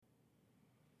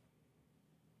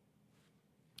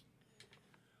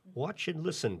Watch and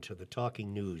listen to the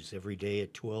Talking News every day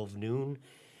at 12 noon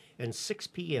and 6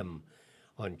 p.m.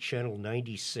 on Channel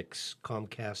 96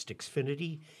 Comcast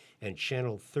Xfinity and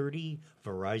Channel 30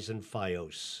 Verizon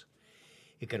Fios.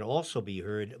 It can also be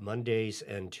heard Mondays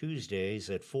and Tuesdays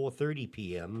at 4:30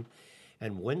 p.m.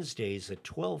 and Wednesdays at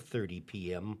 12:30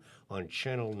 p.m. on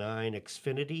Channel 9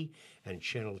 Xfinity and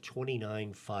Channel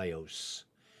 29 Fios.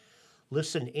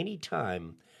 Listen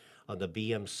anytime on the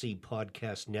BMC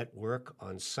Podcast Network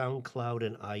on SoundCloud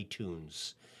and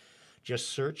iTunes. Just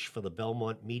search for the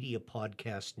Belmont Media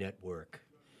Podcast Network.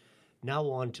 Now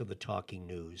on to the Talking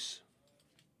News.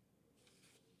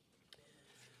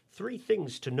 3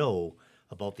 things to know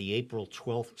about the April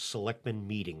 12th Selectmen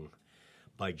Meeting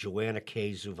by Joanna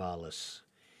K. Zuvalis.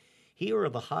 Here are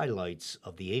the highlights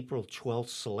of the April 12th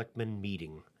Selectmen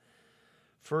Meeting.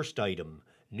 First item,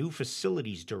 new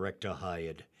facilities director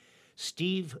hired.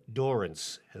 Steve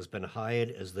Dorrance has been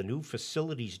hired as the new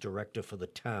facilities director for the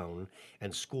town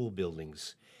and school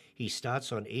buildings. He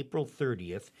starts on April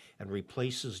 30th and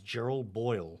replaces Gerald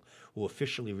Boyle, who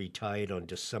officially retired on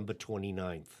December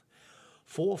 29th.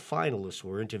 4 finalists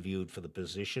were interviewed for the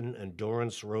position, and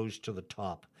Dorrance rose to the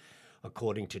top,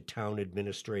 according to Town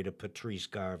Administrator Patrice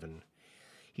Garvin.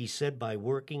 He said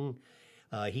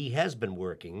he has been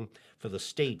working for the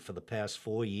state for the past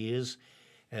 4 years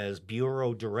as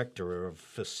Bureau Director of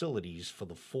Facilities for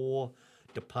the 4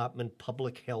 Department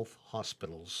Public Health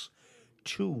Hospitals,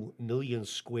 2 million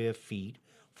square feet,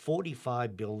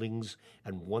 45 buildings,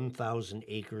 and 1,000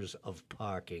 acres of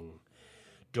parking.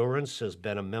 Dorrance has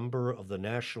been a member of the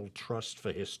National Trust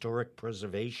for Historic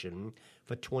Preservation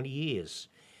for 20 years.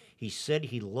 He said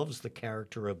he loves the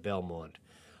character of Belmont.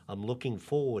 I'm looking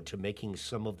forward to making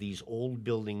some of these old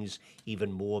buildings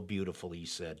even more beautiful, he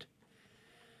said.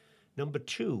 Number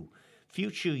 2,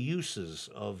 future uses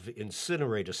of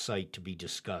incinerator site to be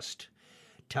discussed.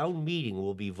 Town meeting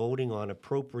will be voting on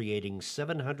appropriating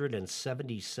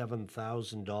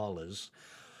 $777,000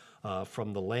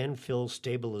 from the Landfill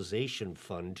Stabilization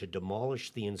Fund to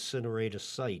demolish the incinerator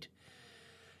site.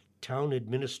 Town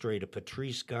Administrator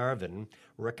Patrice Garvin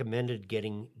recommended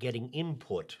getting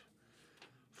input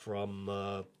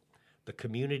from the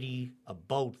community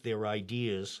about their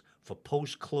ideas for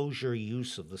post-closure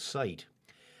use of the site.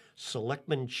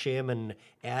 Selectman Chairman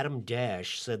Adam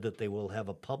Dash said that they will have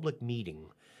a public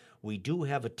meeting. We do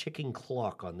have a ticking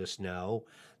clock on this now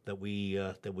that we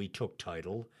took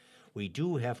title. We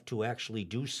do have to actually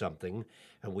do something,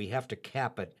 and we have to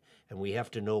cap it, and we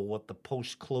have to know what the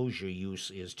post-closure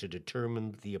use is to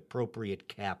determine the appropriate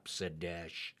cap, said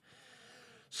Dash.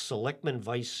 Selectman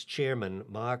Vice Chairman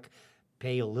Mark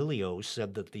Paolillo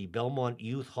said that the Belmont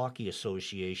Youth Hockey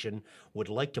Association would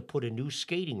like to put a new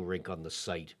skating rink on the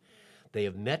site. They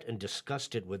have met and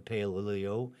discussed it with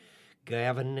Paolillo,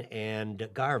 Garvin, and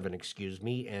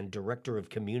Director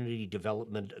of Community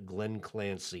Development Glenn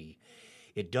Clancy.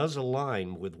 It does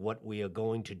align with what we are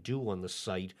going to do on the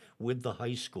site with the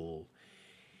high school.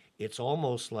 It's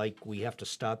almost like we have to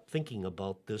start thinking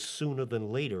about this sooner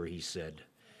than later, he said.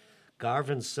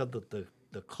 Garvin said that the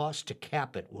cost to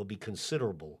cap it will be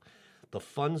considerable. The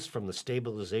funds from the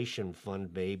stabilization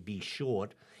fund may be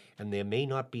short, and there may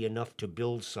not be enough to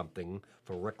build something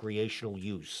for recreational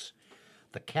use.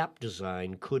 The cap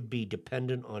design could be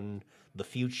dependent on the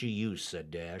future use,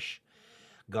 said Dash.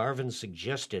 Garvin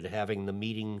suggested having the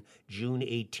meeting June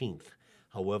 18th.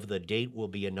 However, the date will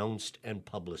be announced and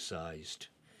publicized.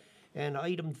 And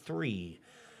item 3,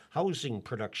 housing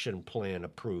production plan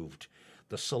approved.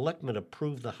 The selectmen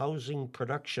approved the housing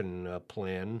production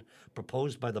plan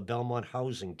proposed by the Belmont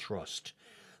Housing Trust.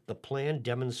 The plan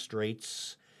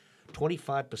demonstrates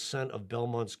 25% of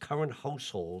Belmont's current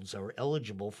households are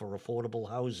eligible for affordable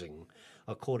housing,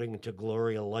 according to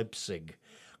Gloria Leipzig,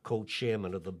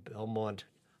 co-chairman of the Belmont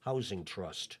Housing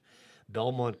Trust.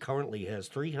 Belmont currently has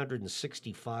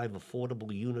 365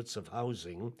 affordable units of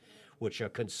housing, which are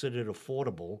considered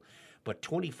affordable, but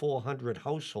 2,400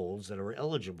 households that are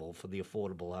eligible for the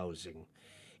affordable housing.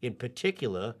 In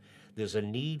particular, there's a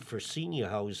need for senior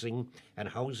housing and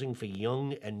housing for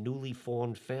young and newly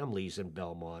formed families in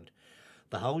Belmont.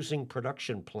 The housing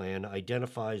production plan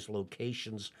identifies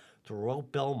locations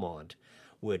throughout Belmont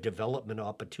where development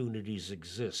opportunities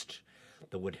exist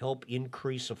that would help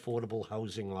increase affordable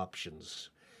housing options.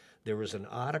 There is an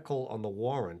article on the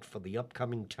warrant for the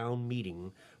upcoming town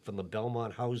meeting from the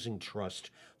Belmont Housing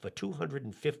Trust for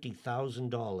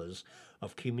 $250,000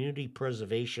 of Community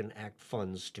Preservation Act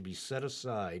funds to be set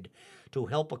aside to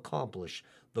help accomplish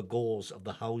the goals of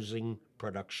the housing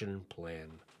production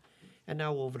plan. And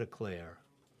now over to Claire.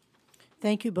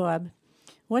 Thank you, Bob.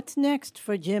 What's next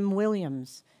for Jim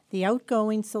Williams? The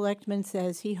outgoing selectman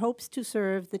says he hopes to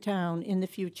serve the town in the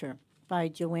future. By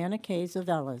Joanna K.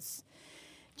 Zavellas.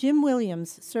 Jim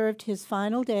Williams served his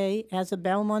final day as a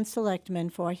Belmont selectman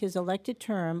for his elected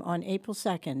term on April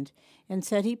 2nd and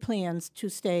said he plans to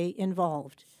stay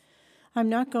involved. I'm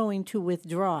not going to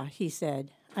withdraw, he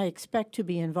said. I expect to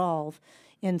be involved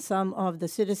in some of the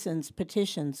citizens'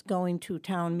 petitions going to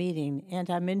town meeting, and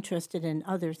I'm interested in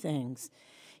other things.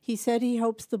 He said he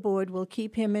hopes the board will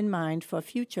keep him in mind for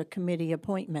future committee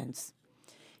appointments.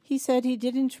 He said he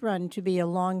didn't run to be a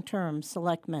long-term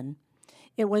selectman.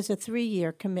 It was a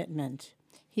 3-year commitment.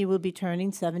 He will be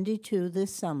turning 72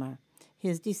 this summer.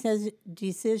 His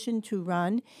decision to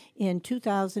run in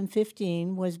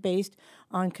 2015 was based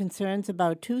on concerns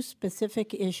about 2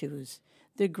 specific issues: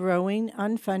 the growing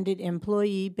unfunded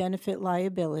employee benefit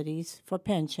liabilities for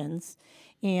pensions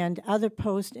and other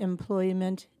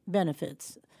post-employment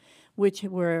benefits, which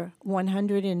were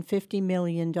 $150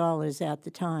 million at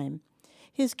the time.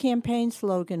 His campaign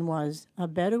slogan was, "A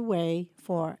better way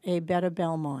for a better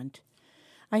Belmont."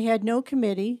 I had no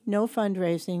committee, no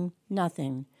fundraising,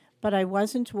 nothing. But I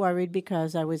wasn't worried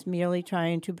because I was merely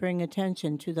trying to bring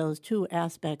attention to those 2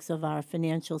 aspects of our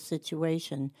financial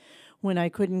situation when I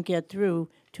couldn't get through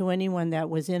to anyone that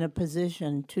was in a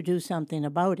position to do something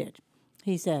about it,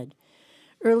 he said.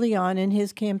 Early on in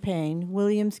his campaign,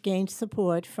 Williams gained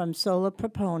support from solar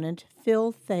proponent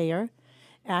Phil Thayer,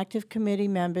 active committee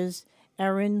members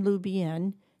Erin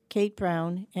Lubien, Kate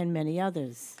Brown, and many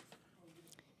others.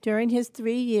 During his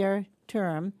 3-year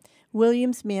term,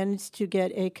 Williams managed to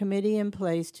get a committee in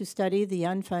place to study the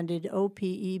unfunded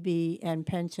OPEB and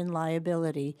pension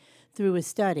liability through a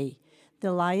study.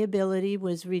 The liability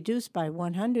was reduced by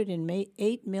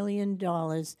 $108 million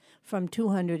from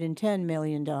 $210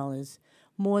 million,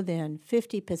 more than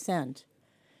 50%.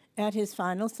 At his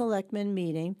final selectmen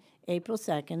meeting, April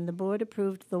 2nd, the board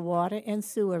approved the water and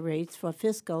sewer rates for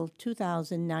fiscal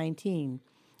 2019,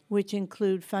 which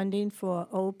include funding for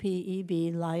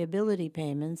OPEB liability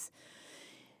payments.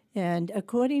 And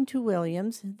according to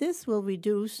Williams, this will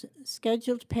reduce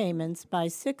scheduled payments by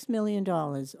 $6 million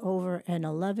over an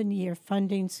 11-year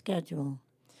funding schedule.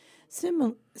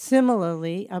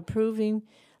 Similarly, approving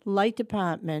Light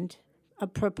Department a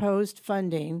proposed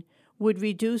funding would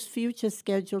reduce future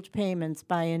scheduled payments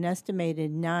by an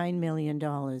estimated $9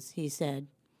 million, he said.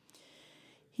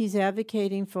 He's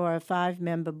advocating for a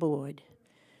 5-member board.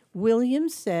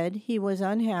 Williams said he was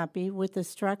unhappy with the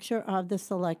structure of the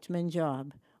selectman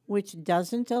job, which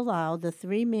doesn't allow the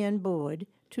 3-man board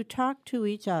to talk to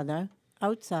each other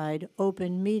outside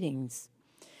open meetings.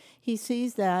 He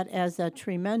sees that as a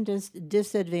tremendous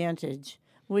disadvantage,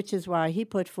 which is why he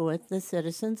put forth the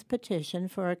citizens' petition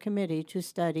for a committee to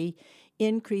study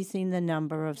increasing the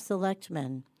number of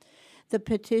selectmen. The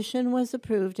petition was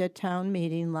approved at town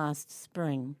meeting last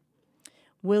spring.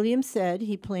 Williams said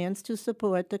he plans to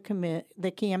support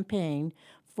the campaign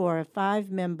for a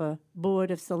 5-member Board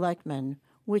of Selectmen,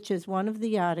 which is one of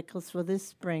the articles for this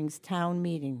spring's town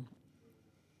meeting.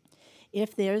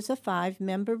 If there's a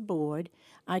 5-member board,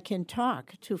 I can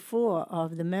talk to 4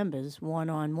 of the members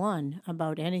one-on-one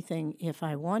about anything if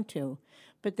I want to,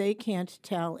 but they can't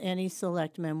tell any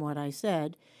selectman what I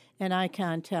said, and I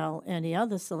can't tell any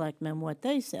other selectman what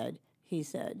they said, he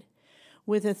said.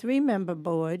 With a 3-member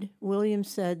board, Williams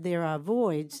said there are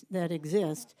voids that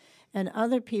exist, and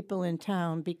other people in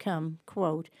town become,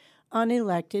 quote,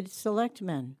 unelected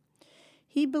selectmen.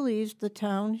 He believes the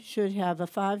town should have a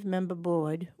 5-member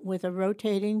board with a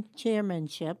rotating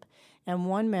chairmanship and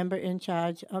 1 member in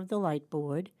charge of the light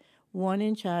board, 1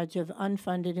 in charge of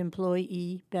unfunded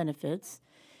employee benefits,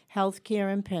 health care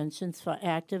and pensions for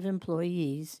active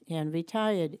employees and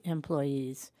retired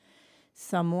employees,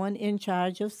 someone in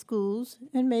charge of schools,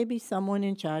 and maybe someone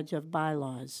in charge of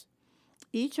bylaws.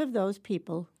 Each of those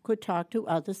people could talk to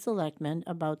other selectmen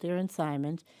about their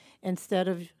assignment instead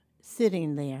of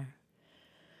sitting there.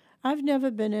 I've never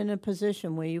been in a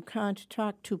position where you can't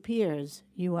talk to peers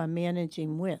you are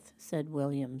managing with, said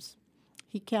Williams.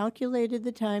 He calculated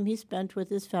the time he spent with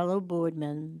his fellow board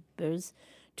members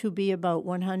to be about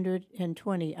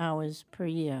 120 hours per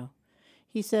year.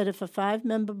 He said if a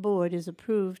 5-member board is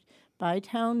approved by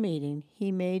town meeting,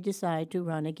 he may decide to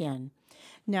run again.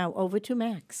 Now over to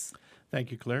Max. Thank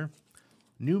you, Claire.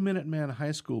 New Minuteman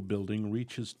High School building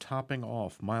reaches topping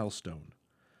off milestone.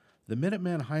 The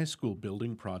Minuteman High School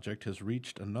building project has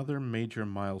reached another major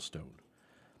milestone.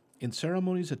 In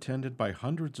ceremonies attended by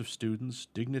hundreds of students,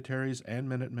 dignitaries, and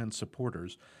Minutemen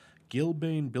supporters,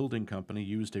 Gilbane Building Company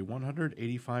used a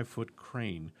 185-foot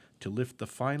crane to lift the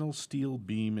final steel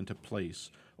beam into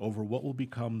place over what will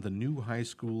become the new high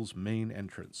school's main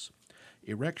entrance.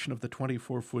 Erection of the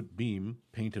 24-foot beam,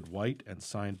 painted white and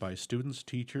signed by students,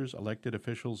 teachers, elected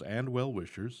officials, and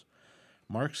well-wishers,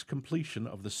 marks completion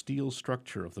of the steel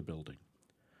structure of the building.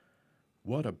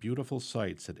 "What a beautiful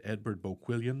sight," said Edward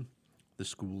Boquillian, the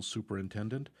school's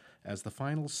superintendent, as the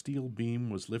final steel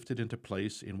beam was lifted into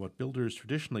place in what builders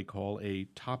traditionally call a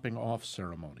topping-off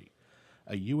ceremony.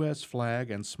 A U.S.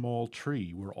 flag and small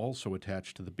tree were also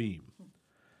attached to the beam.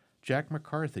 Jack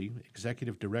McCarthy,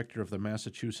 executive director of the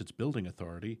Massachusetts Building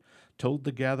Authority, told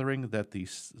the gathering that the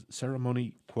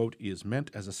ceremony, quote, "is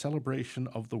meant as a celebration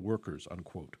of the workers,"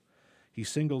 unquote. He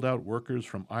singled out workers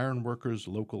from Ironworkers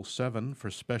Local 7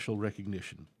 for special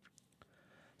recognition.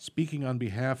 Speaking on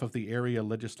behalf of the area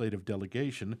legislative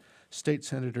delegation, State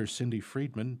Senator Cindy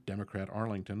Friedman, Democrat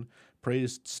Arlington,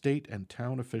 praised state and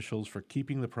town officials for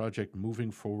keeping the project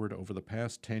moving forward over the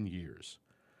past 10 years.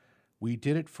 "We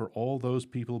did it for all those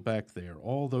people back there,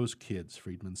 all those kids,"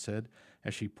 Friedman said,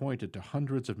 as she pointed to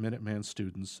hundreds of Minuteman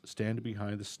students standing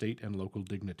behind the state and local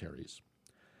dignitaries.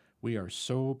 "We are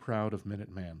so proud of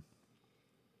Minuteman."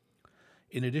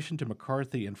 In addition to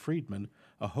McCarthy and Friedman,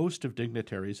 a host of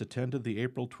dignitaries attended the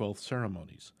April 12th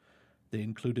ceremonies. They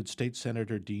included State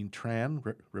Senator Dean Tran,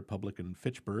 Republican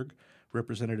Fitchburg,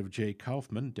 Representative Jay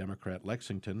Kaufman, Democrat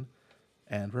Lexington,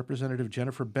 and Representative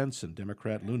Jennifer Benson,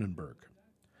 Democrat Lunenburg.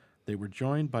 They were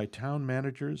joined by town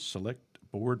managers, select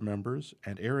board members,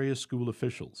 and area school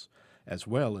officials, as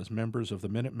well as members of the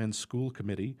Minutemen School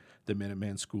Committee, the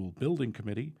Minuteman School Building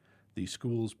Committee, the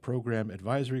school's program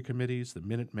advisory committees, the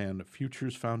Minuteman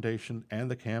Futures Foundation,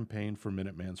 and the Campaign for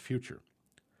Minuteman's Future.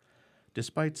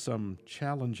 Despite some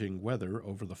challenging weather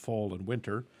over the fall and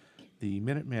winter, the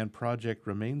Minuteman project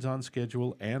remains on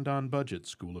schedule and on budget,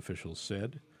 school officials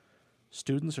said.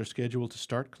 Students are scheduled to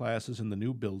start classes in the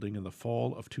new building in the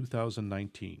fall of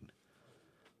 2019.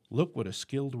 "Look what a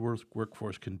skilled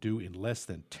workforce can do in less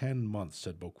than 10 months,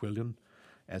 said Boquillian,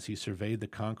 as he surveyed the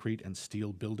concrete and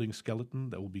steel building skeleton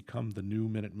that will become the new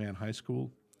Minuteman High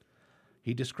School.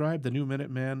 He described the new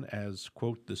Minuteman as,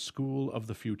 quote, "the school of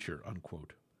the future,"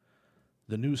 unquote.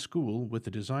 The new school, with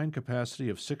a design capacity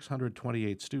of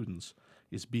 628 students,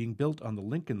 is being built on the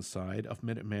Lincoln side of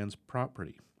Minuteman's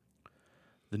property.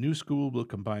 The new school will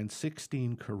combine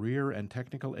 16 career and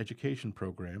technical education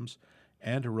programs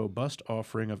and a robust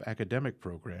offering of academic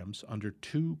programs under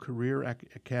 2 career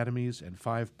academies and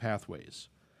 5 pathways.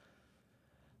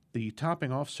 The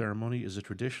topping-off ceremony is a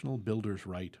traditional builder's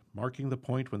rite, marking the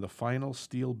point when the final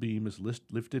steel beam is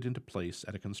lifted into place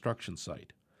at a construction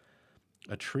site.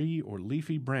 A tree or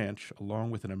leafy branch, along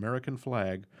with an American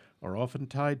flag, are often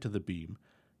tied to the beam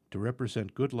to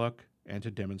represent good luck and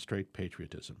to demonstrate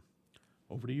patriotism.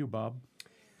 Over to you, Bob.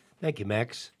 Thank you,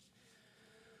 Max.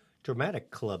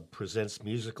 Dramatic Club presents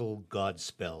musical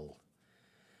Godspell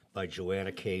by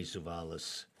Joanna K.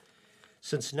 Zuvalis.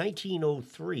 Since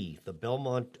 1903, the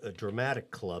Belmont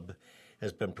Dramatic Club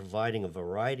has been providing a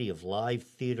variety of live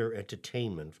theater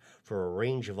entertainment for a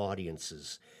range of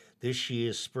audiences. This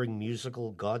year's spring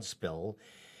musical Godspell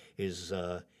is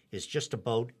just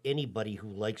about anybody who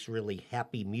likes really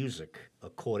happy music,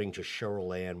 according to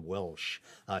Cheryl Ann Welsh,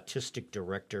 artistic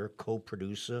director,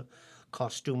 co-producer,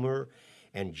 costumer,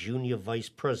 and junior vice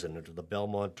president of the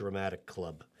Belmont Dramatic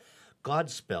Club.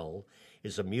 Godspell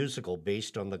is a musical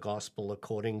based on the Gospel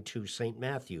according to St.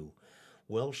 Matthew.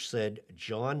 Welsh said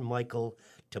John Michael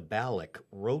Tabalik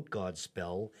wrote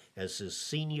Godspell as his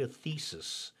senior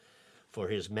thesis for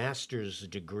his master's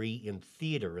degree in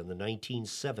theater in the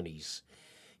 1970s.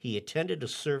 He attended a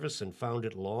service and found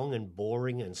it long and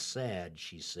boring and sad,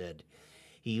 she said.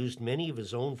 He used many of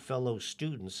his own fellow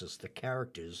students as the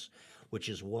characters, which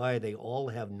is why they all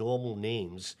have normal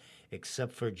names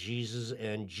except for Jesus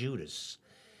and Judas.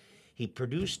 He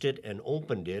produced it and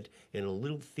opened it in a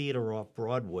little theater off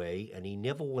Broadway, and he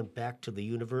never went back to the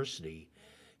university.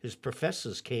 His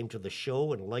professors came to the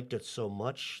show and liked it so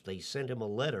much they sent him a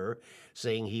letter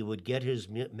saying he would get his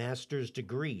master's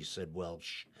degree, said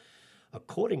Welsh.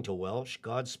 According to Welsh,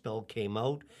 Godspell came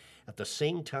out at the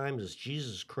same time as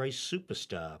Jesus Christ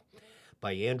Superstar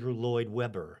by Andrew Lloyd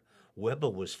Webber. Webber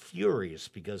was furious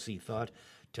because he thought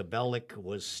Tabalik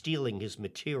was stealing his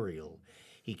material.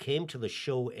 He came to the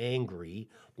show angry,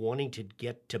 wanting to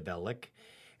get Tabalik,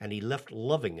 and he left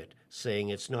loving it, saying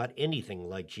it's not anything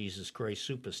like Jesus Christ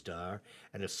Superstar,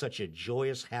 and it's such a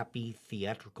joyous, happy,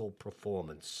 theatrical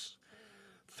performance.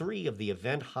 3 of the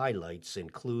event highlights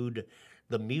include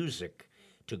the music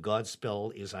to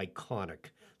Godspell is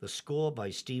iconic. The score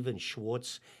by Stephen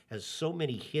Schwartz has so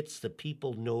many hits that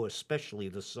people know, especially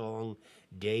the song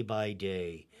Day by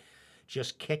Day.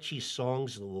 Just catchy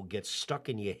songs that will get stuck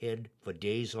in your head for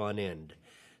days on end.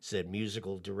 said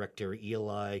musical director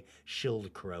Eli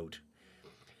Schildkraut.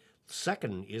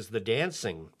 Second is the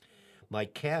dancing. My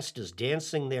cast is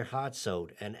dancing their hearts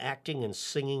out and acting and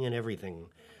singing and everything.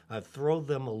 I've thrown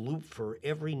them a loop for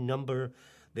every number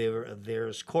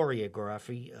there's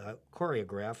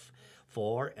choreograph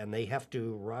for, and they have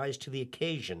to rise to the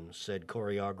occasion, said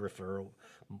choreographer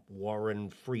Warren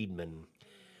Friedman.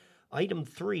 Item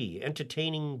 3,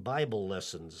 entertaining Bible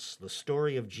lessons. The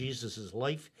story of Jesus'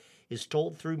 life is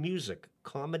told through music,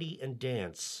 comedy, and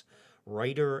dance.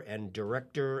 Writer and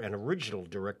director and original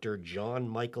director John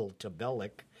Michael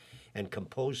Tabelek and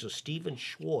composer Stephen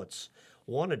Schwartz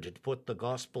wanted to put the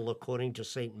gospel according to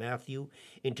St. Matthew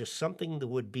into something that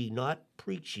would be not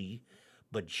preachy,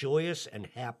 but joyous and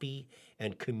happy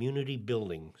and community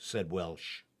building, said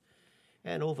Welsh.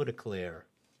 And over to Claire.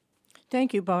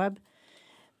 Thank you, Bob.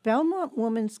 Belmont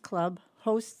Women's Club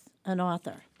hosts an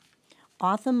author.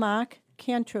 Author Mark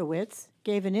Kantrowitz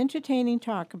gave an entertaining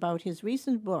talk about his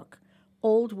recent book,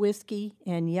 Old Whiskey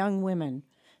and Young Women,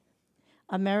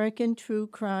 American True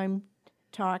Crime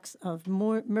Talks of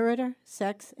Murder,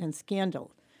 Sex, and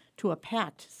Scandal, to a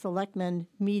packed selectmen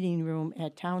meeting room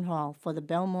at Town Hall for the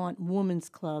Belmont Women's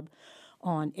Club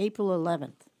on April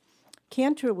 11th.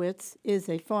 Kantrowitz is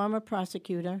a former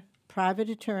prosecutor, private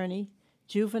attorney,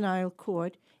 juvenile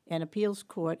court, and appeals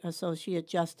court associate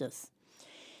justice.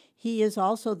 He is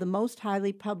also the most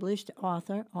highly published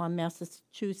author on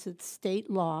Massachusetts state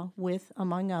law with,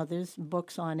 among others,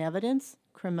 books on evidence,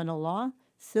 criminal law,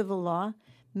 civil law,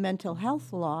 mental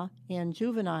health law, and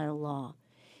juvenile law.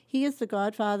 He is the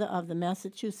godfather of the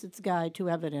Massachusetts Guide to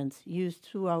Evidence, used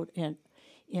throughout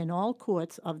in all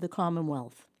courts of the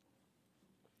Commonwealth.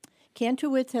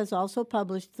 Kantrowitz has also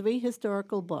published 3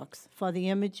 historical books for the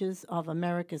Images of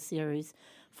America series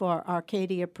for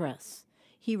Arcadia Press.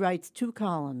 He writes 2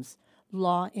 columns,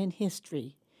 Law and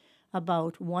History,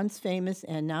 about once famous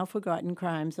and now forgotten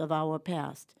crimes of our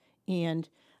past, and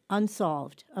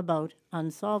Unsolved, about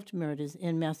unsolved murders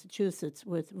in Massachusetts,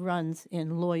 with runs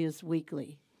in Lawyers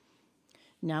Weekly.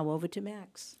 Now over to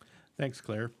Max. Thanks,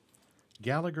 Claire.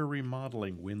 Gallagher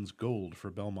Remodeling wins gold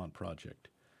for Belmont project.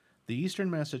 The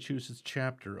Eastern Massachusetts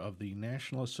chapter of the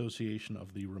National Association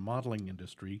of the Remodeling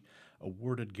Industry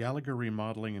awarded Gallagher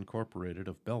Remodeling Incorporated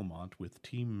of Belmont, with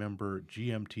team member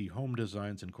GMT Home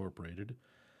Designs Incorporated,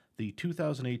 the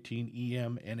 2018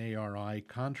 EMNARI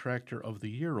Contractor of the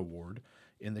Year Award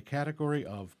in the category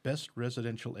of Best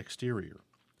Residential Exterior.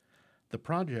 The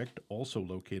project, also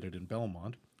located in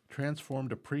Belmont,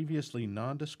 transformed a previously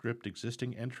nondescript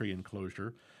existing entry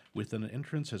enclosure with an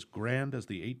entrance as grand as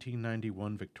the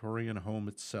 1891 Victorian home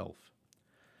itself.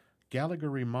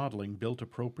 Gallagher Remodeling built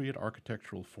appropriate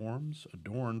architectural forms,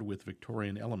 adorned with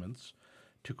Victorian elements,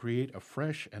 to create a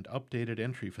fresh and updated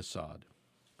entry facade.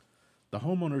 The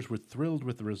homeowners were thrilled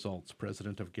with the results,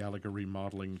 President of Gallagher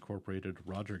Remodeling Incorporated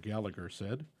Roger Gallagher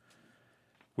said.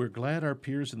 We're glad our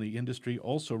peers in the industry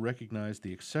also recognize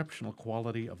the exceptional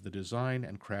quality of the design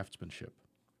and craftsmanship.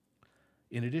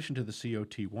 In addition to the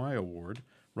COTY award,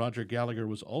 Roger Gallagher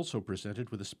was also presented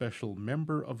with a special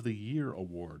Member of the Year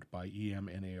award by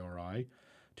EMNARI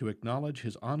to acknowledge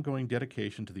his ongoing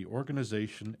dedication to the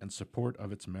organization and support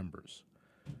of its members.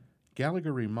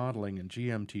 Gallagher Remodeling and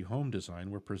GMT Home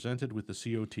Design were presented with the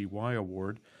COTY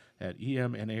award at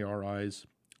EMNARI's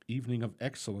Evening of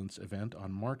Excellence event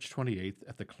on March 28th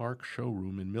at the Clark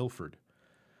Showroom in Milford.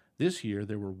 This year,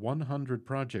 there were 100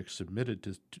 projects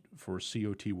submitted for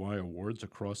COTY awards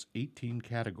across 18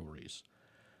 categories.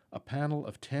 A panel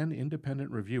of 10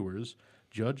 independent reviewers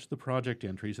judged the project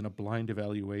entries in a blind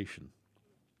evaluation.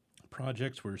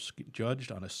 Projects were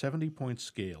judged on a 70-point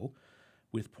scale,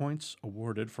 with points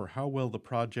awarded for how well the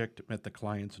project met the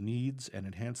client's needs and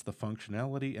enhanced the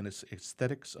functionality and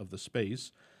aesthetics of the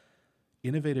space,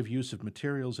 innovative use of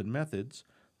materials and methods,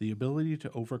 the ability to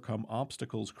overcome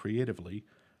obstacles creatively,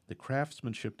 the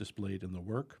craftsmanship displayed in the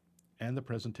work, and the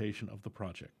presentation of the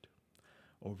project.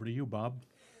 Over to you, Bob.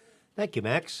 Thank you,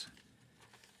 Max.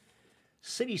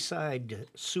 Cityside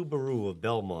Subaru of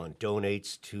Belmont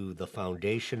donates to the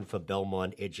Foundation for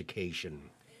Belmont Education.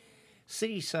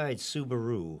 Cityside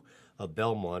Subaru of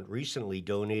Belmont recently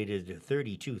donated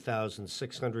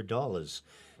 $32,600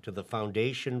 to the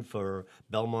Foundation for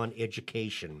Belmont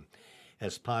Education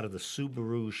as part of the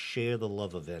Subaru Share the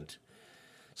Love event.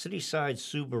 Cityside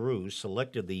Subaru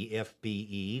selected the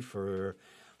FBE for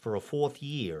a 4th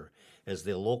year as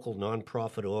their local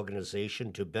nonprofit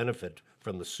organization to benefit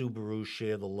from the Subaru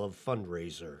Share the Love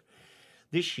fundraiser.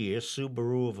 This year,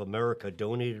 Subaru of America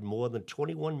donated more than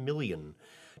 $21 million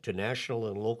to national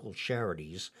and local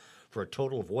charities for a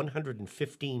total of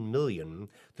 $115 million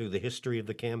through the history of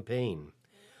the campaign.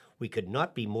 We could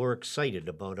not be more excited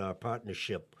about our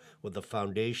partnership with the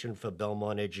Foundation for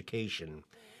Belmont Education.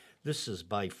 This is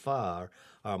by far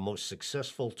our most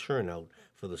successful turnout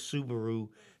for the Subaru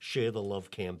Share the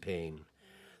Love campaign.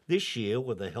 This year,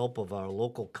 with the help of our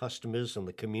local customers and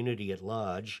the community at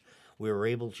large, we were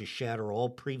able to shatter all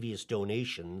previous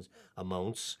donations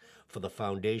amounts for the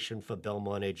Foundation for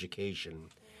Belmont Education.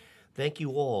 Thank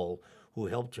you all who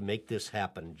helped to make this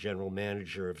happen, General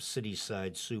Manager of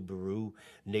Cityside Subaru,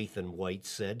 Nathan White,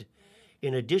 said.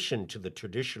 In addition to the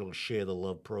traditional Share the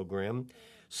Love program,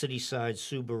 Cityside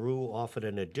Subaru offered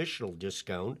an additional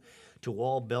discount to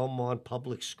all Belmont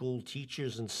public school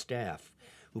teachers and staff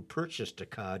who purchased a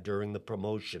car during the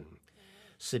promotion.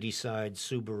 Cityside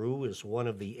Subaru is one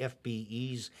of the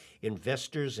FBE's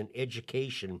investors in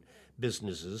education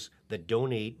businesses that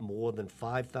donate more than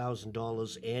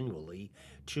 $5,000 annually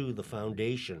to the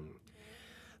foundation.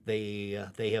 They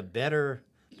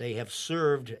have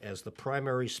served as the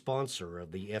primary sponsor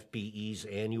of the FBE's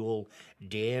annual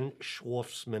Dan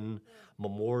Schwarzman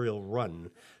Memorial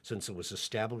Run since it was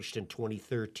established in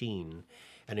 2013,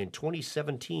 and in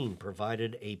 2017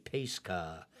 provided a pace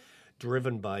car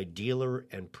driven by dealer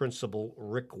and principal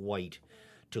Rick White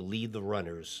to lead the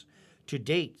runners. To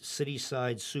date,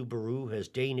 Cityside Subaru has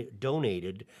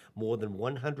donated more than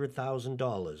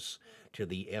 $100,000 to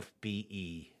the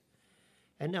FBE.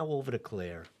 And now over to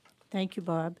Claire. Thank you,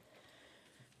 Bob.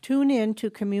 Tune in to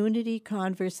Community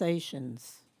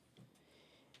Conversations.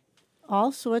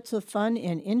 All sorts of fun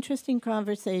and interesting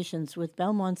conversations with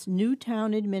Belmont's new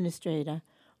town administrator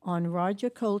on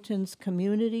Roger Colton's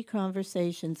Community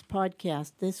Conversations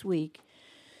podcast this week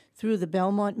through the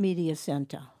Belmont Media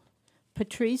Center.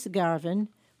 Patrice Garvin,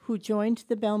 who joined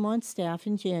the Belmont staff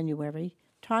in January,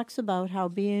 talks about how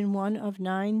being one of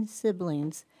 9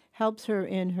 siblings helps her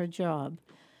in her job,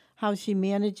 how she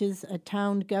manages a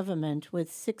town government with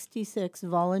 66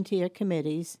 volunteer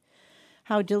committees,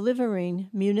 how delivering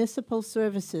municipal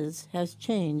services has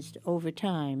changed over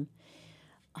time,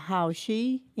 how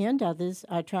she and others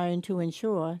are trying to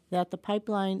ensure that the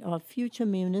pipeline of future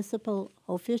municipal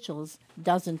officials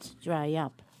doesn't dry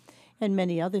up, and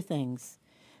many other things.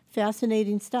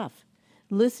 Fascinating stuff.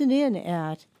 Listen in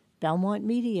at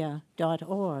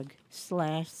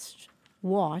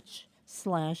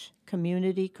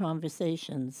belmontmedia.org/watch/community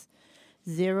conversations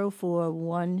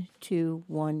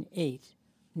 041218.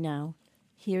 Now,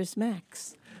 here's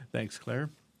Max. Thanks,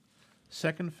 Claire.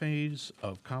 Second phase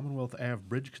of Commonwealth Ave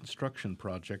Bridge construction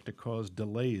project to cause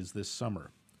delays this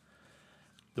summer.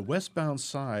 The westbound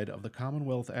side of the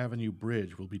Commonwealth Avenue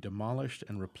Bridge will be demolished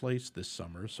and replaced this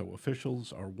summer, so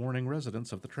officials are warning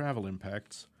residents of the travel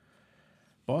impacts.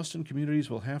 Boston communities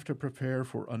will have to prepare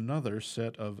for another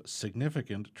set of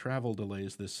significant travel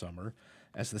delays this summer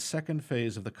as the second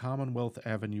phase of the Commonwealth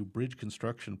Avenue Bridge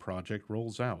construction project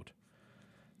rolls out.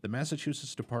 The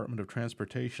Massachusetts Department of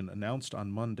Transportation announced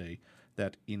on Monday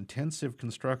that intensive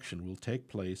construction will take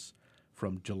place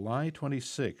from July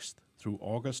 26th through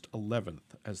August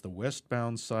 11th as the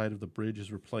westbound side of the bridge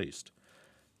is replaced.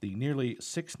 The nearly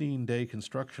 16-day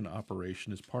construction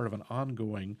operation is part of an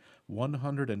ongoing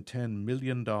 $110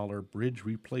 million bridge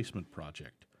replacement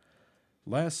project.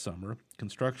 Last summer,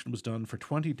 construction was done for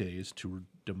 20 days to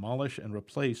demolish and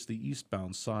replace the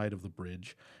eastbound side of the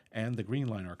bridge and the Green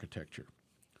Line architecture.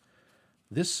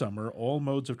 This summer, all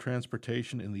modes of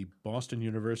transportation in the Boston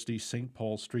University St.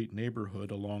 Paul Street neighborhood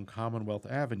along Commonwealth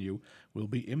Avenue will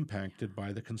be impacted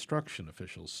by the construction,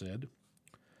 officials said.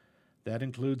 That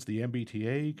includes the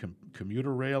MBTA,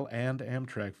 commuter rail, and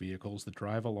Amtrak vehicles that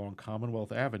drive along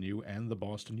Commonwealth Avenue and the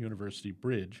Boston University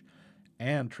Bridge,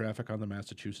 and traffic on the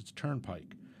Massachusetts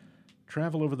Turnpike.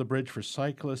 Travel over the bridge for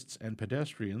cyclists and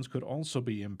pedestrians could also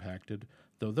be impacted,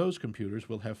 though those commuters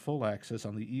will have full access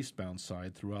on the eastbound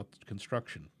side throughout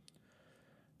construction.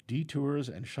 Detours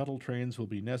and shuttle trains will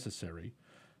be necessary,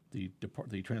 the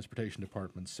Transportation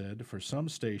Department said, for some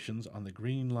stations on the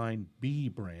Green Line B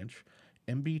branch,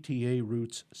 MBTA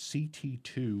routes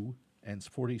CT2 and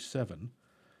 47,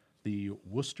 the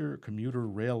Worcester Commuter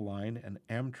Rail Line, and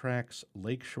Amtrak's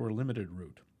Lakeshore Limited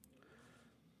route.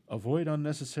 Avoid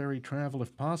unnecessary travel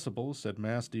if possible, said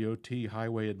Mass DOT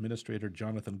Highway Administrator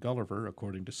Jonathan Gulliver,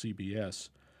 according to CBS.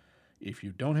 If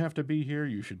you don't have to be here,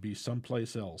 you should be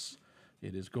someplace else.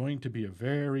 It is going to be a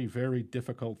very, very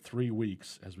difficult 3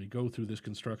 weeks as we go through this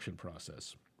construction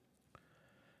process.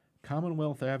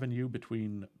 Commonwealth Avenue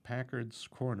between Packard's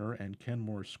Corner and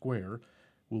Kenmore Square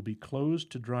will be closed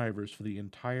to drivers for the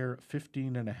entire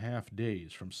 15 and a half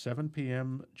days from 7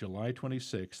 p.m. July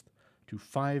 26th to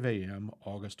 5 a.m.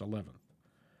 August 11th.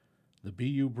 The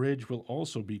BU Bridge will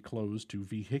also be closed to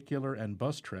vehicular and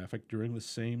bus traffic during the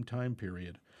same time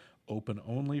period, open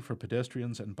only for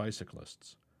pedestrians and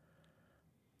bicyclists.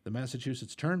 The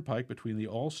Massachusetts Turnpike between the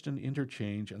Alston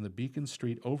Interchange and the Beacon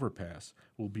Street Overpass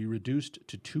will be reduced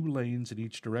to 2 lanes in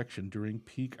each direction during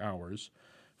peak hours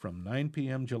from 9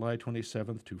 p.m. July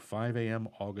 27th to 5 a.m.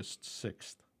 August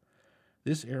 6th.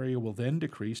 This area will then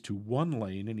decrease to 1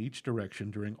 lane in each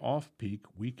direction during off-peak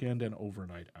weekend and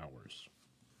overnight hours.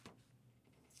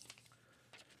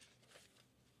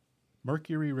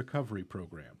 Mercury Recovery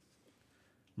Program.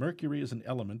 Mercury is an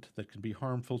element that can be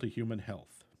harmful to human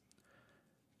health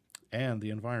and the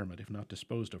environment if not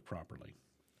disposed of properly.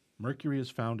 Mercury is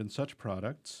found in such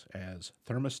products as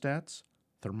thermostats,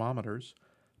 thermometers,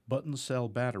 button cell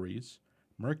batteries,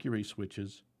 mercury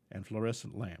switches, and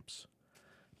fluorescent lamps.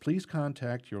 Please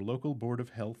contact your local Board of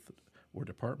Health or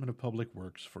Department of Public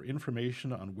Works for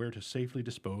information on where to safely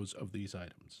dispose of these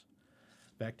items.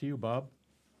 Back to you, Bob.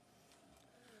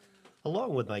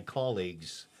 Along with my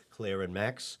colleagues, Claire and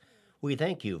Max, we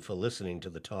thank you for listening to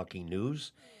the Talking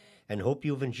News and hope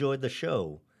you've enjoyed the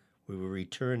show. We will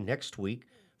return next week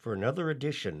for another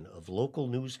edition of local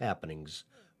news happenings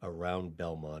around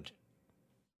Belmont.